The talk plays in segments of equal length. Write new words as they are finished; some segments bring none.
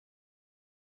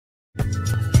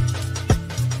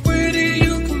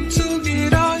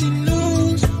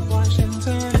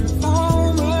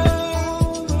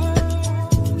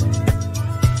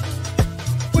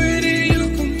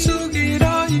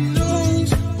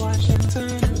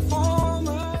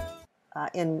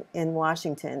in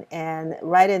Washington. And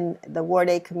right in the Ward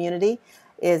A community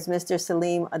is Mr.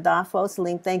 Salim Adofo.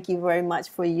 Salim, thank you very much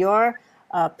for your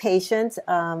patience.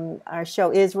 Our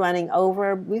show is running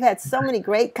over. We've had so many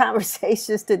great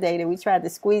conversations today that we tried to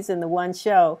squeeze into one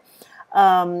show.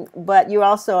 But you're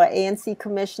also an ANC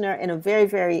commissioner and a very,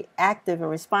 very active and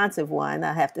responsive one,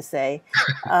 I have to say.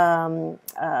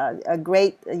 A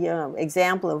great,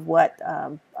 example of what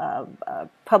a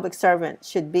public servant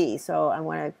should be. So I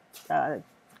want to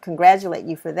congratulate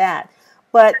you for that.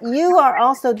 But you are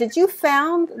also, did you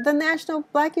found the National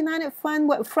Black United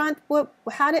Fund?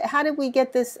 How did we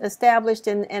get this established,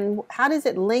 and how does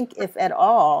it link, if at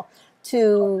all,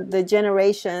 to the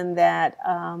generation that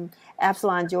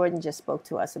Absalom Jordan just spoke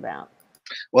to us about?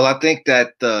 Well, I think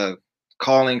that the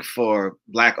calling for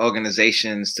Black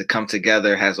organizations to come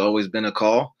together has always been a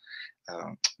call.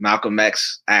 Malcolm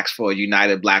X asked for a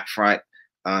united Black front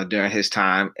during his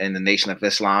time in the Nation of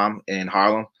Islam in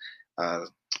Harlem.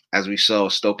 As we saw,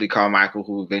 Stokely Carmichael,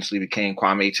 who eventually became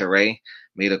Kwame Ture,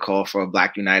 made a call for a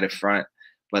Black United Front.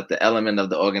 But the element of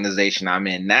the organization I'm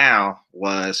in now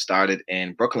was started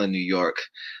in Brooklyn, New York,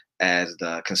 as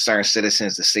the Concerned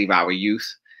Citizens to Save Our Youth.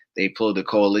 They pulled a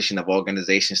coalition of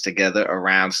organizations together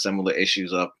around similar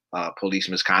issues of police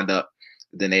misconduct.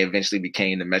 Then they eventually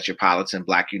became the Metropolitan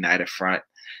Black United Front.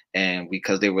 And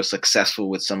because they were successful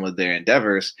with some of their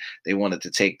endeavors, they wanted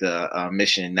to take the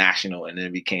mission national, and then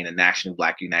it became the National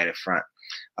Black United Front.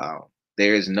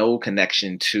 There is no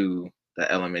connection to the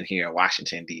element here in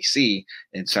Washington, D.C.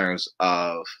 in terms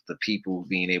of the people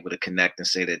being able to connect and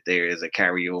say that there is a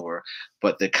carryover.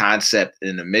 But the concept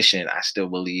and the mission, I still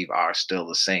believe, are still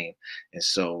the same. And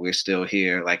so we're still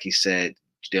here, like he said,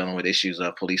 dealing with issues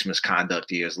of police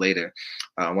misconduct years later.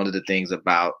 One of the things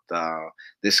about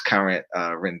this current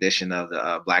rendition of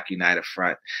the Black United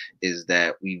Front is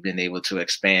that we've been able to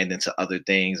expand into other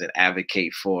things and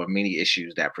advocate for many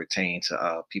issues that pertain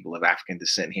to people of African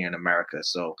descent here in America.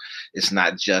 So it's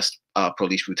not just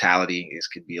police brutality. It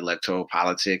could be electoral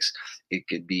politics. It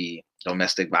could be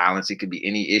domestic violence. It could be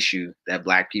any issue that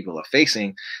Black people are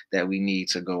facing that we need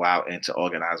to go out and to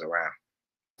organize around.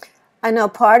 I know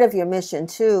part of your mission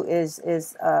too is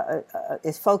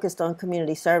focused on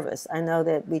community service. I know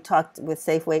that we talked with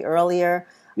Safeway earlier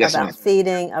about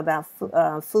feeding, about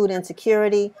food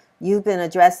insecurity. You've been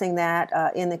addressing that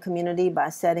in the community by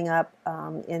setting up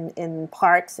in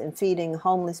parks and feeding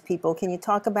homeless people. Can you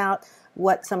talk about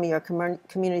what some of your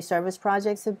community service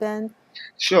projects have been?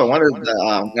 Sure.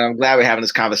 I'm glad we're having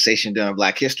this conversation during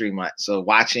Black History Month. So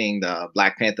watching the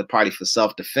Black Panther Party for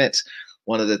Self-Defense,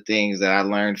 one of the things that I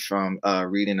learned from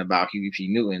reading about Huey P.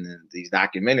 Newton and these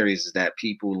documentaries is that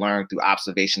people learn through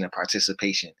observation and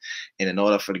participation. And in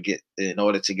order to get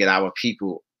our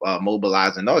people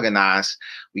mobilized and organized,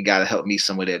 we got to help meet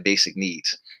some of their basic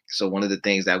needs. So one of the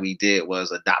things that we did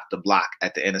was adopt a block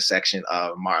at the intersection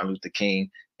of Martin Luther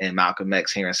King and Malcolm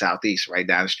X here in Southeast, right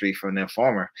down the street from the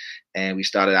Informer. And we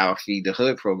started our Feed the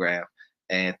Hood program.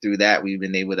 And through that, we've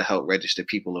been able to help register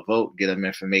people to vote, get them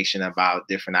information about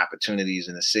different opportunities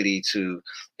in the city to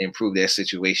improve their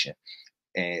situation.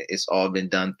 And it's all been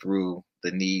done through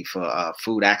the need for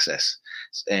food access.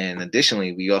 And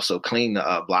additionally, we also clean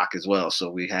the block as well. So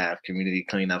we have community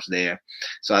cleanups there.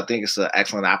 So I think it's an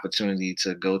excellent opportunity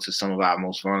to go to some of our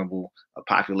most vulnerable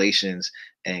populations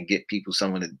and get people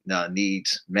some of the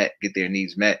needs met, get their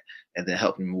needs met, and then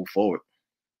help them move forward.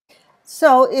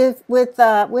 So, if with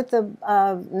the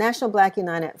National Black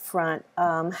United Front,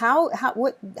 how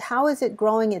is it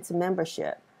growing its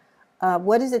membership?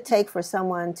 What does it take for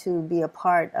someone to be a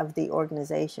part of the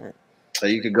organization? So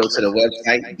you could go to the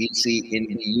website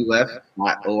dcnbuf.org,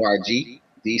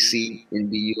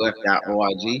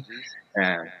 dcnbuf.org,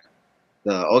 and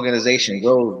the organization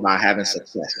grows by having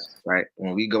success, right?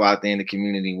 When we go out there in the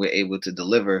community, we're able to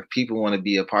deliver. People want to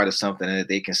be a part of something that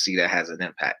they can see that has an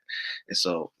impact. And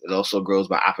so it also grows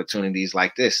by opportunities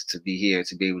like this, to be here,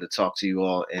 to be able to talk to you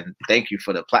all. And thank you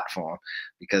for the platform,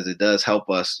 because it does help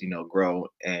us, grow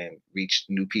and reach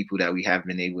new people that we haven't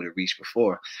been able to reach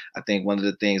before. I think one of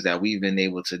the things that we've been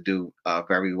able to do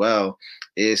very well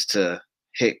is to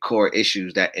hit core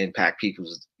issues that impact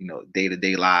people's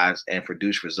day-to-day lives and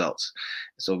produce results.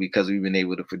 So because we've been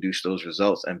able to produce those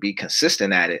results and be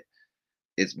consistent at it,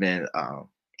 it's been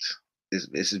this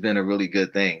has been a really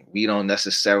good thing. We don't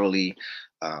necessarily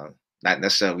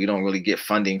we don't really get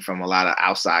funding from a lot of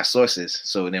outside sources.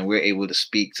 So then we're able to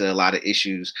speak to a lot of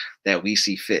issues that we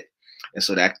see fit. And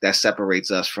so that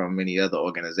separates us from many other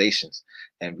organizations.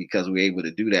 And because we're able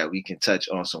to do that, we can touch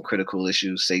on some critical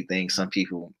issues, say things some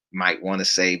people might want to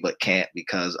say but can't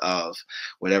because of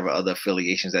whatever other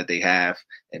affiliations that they have.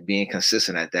 And being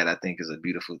consistent at that, I think, is a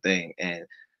beautiful thing. And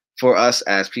for us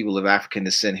as people of African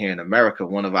descent here in America,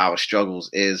 one of our struggles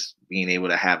is being able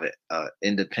to have an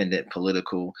independent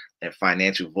political and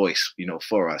financial voice,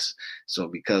 for us. So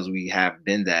because we have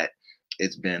been that,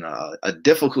 it's been a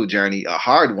difficult journey, a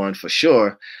hard one for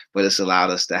sure, but it's allowed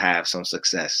us to have some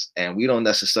success. And we don't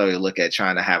necessarily look at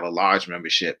trying to have a large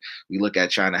membership. We look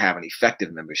at trying to have an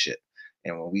effective membership.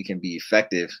 And when we can be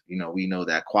effective, we know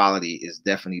that quality is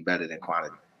definitely better than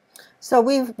quantity. So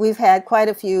we've had quite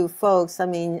a few folks. I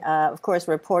mean, of course,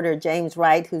 reporter James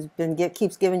Wright, who's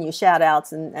keeps giving you shout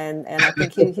outs, and I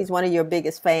think he's one of your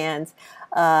biggest fans.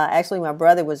 Actually, my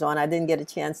brother was on. I didn't get a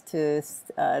chance to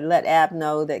let Ab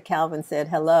know that Calvin said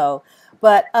hello.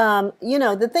 But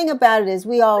the thing about it is,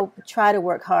 we all try to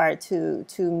work hard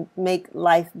to make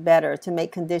life better, to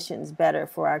make conditions better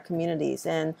for our communities.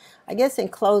 And I guess in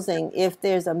closing, if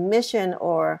there's a mission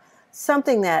or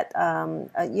something that,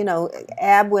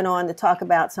 Ab went on to talk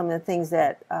about some of the things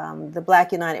that the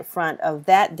Black United Front of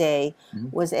that day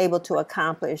was able to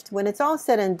accomplish. When it's all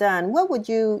said and done, what would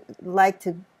you like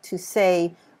to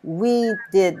say, we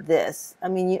did this? I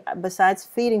mean, besides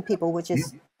feeding people, which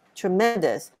is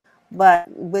tremendous, but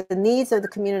with the needs of the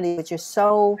community, which you're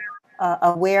so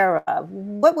aware of,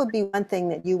 what would be one thing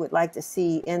that you would like to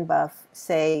see NBUF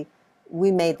say,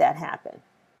 we made that happen?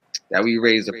 That we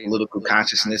raised the political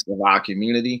consciousness of our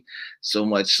community, so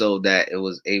much so that it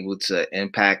was able to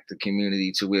impact the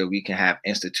community to where we can have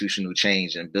institutional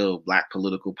change and build Black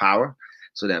political power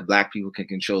so that Black people can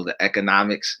control the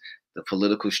economics, the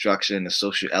political structure, and the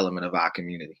social element of our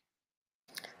community.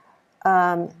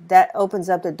 That opens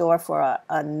up the door for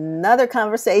another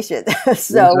conversation.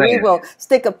 So we will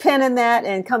stick a pin in that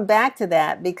and come back to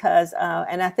that because,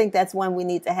 and I think that's one we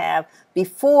need to have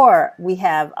before we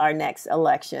have our next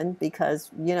election, because,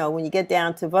 when you get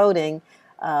down to voting,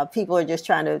 people are just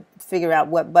trying to figure out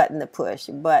what button to push.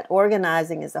 But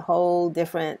organizing is a whole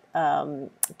different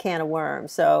can of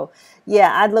worms. So,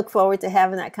 yeah, I'd look forward to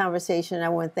having that conversation. I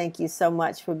want to thank you so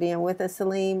much for being with us,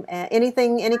 Salim.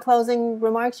 Any closing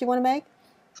remarks you want to make?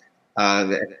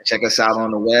 Check us out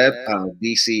on the web,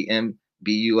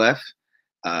 DCMBUF.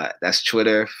 That's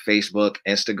Twitter, Facebook,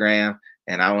 Instagram.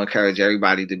 And I will encourage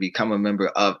everybody to become a member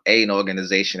of an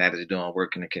organization that is doing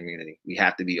work in the community. We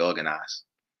have to be organized.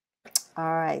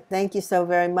 All right. Thank you so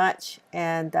very much.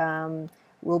 And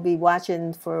we'll be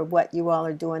watching for what you all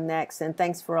are doing next. And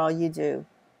thanks for all you do.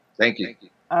 Thank you.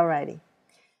 All righty.